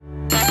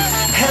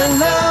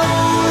hello,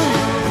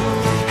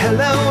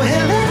 hello,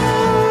 hello.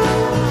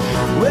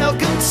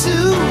 Welcome to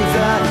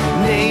the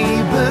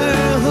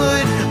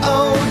neighborhood.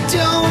 Oh,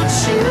 don't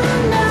you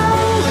know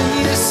when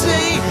you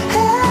say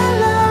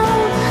hello,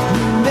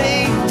 you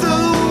make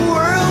the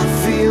world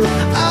feel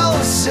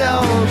oh so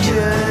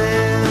good.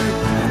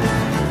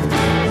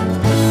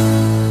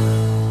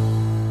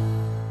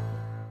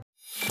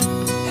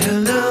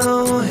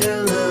 Hello,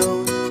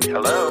 hello,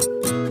 Hello?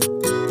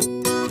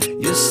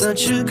 you're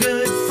such a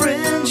good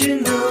friend,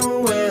 you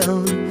know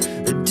well.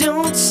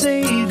 Don't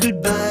say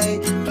goodbye,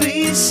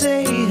 please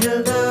say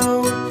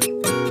hello.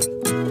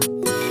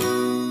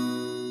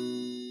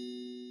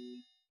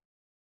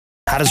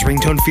 How does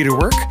Ringtone Feeder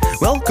work?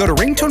 Well, go to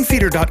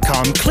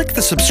ringtonefeeder.com, click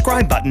the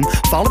subscribe button,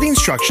 follow the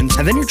instructions,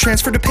 and then you're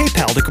transferred to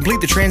PayPal to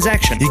complete the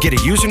transaction. You get a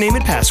username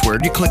and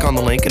password, you click on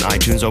the link, and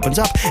iTunes opens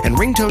up, and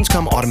ringtones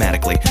come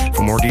automatically.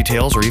 For more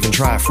details or even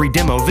try a free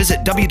demo,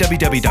 visit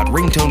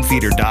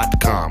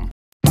www.ringtonefeeder.com.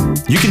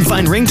 You can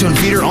find Ringtone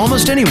Feeder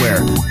almost anywhere.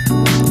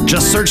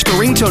 Just search for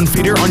Ringtone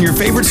Feeder on your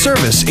favorite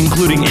service,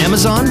 including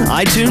Amazon,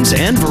 iTunes,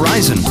 and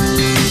Verizon.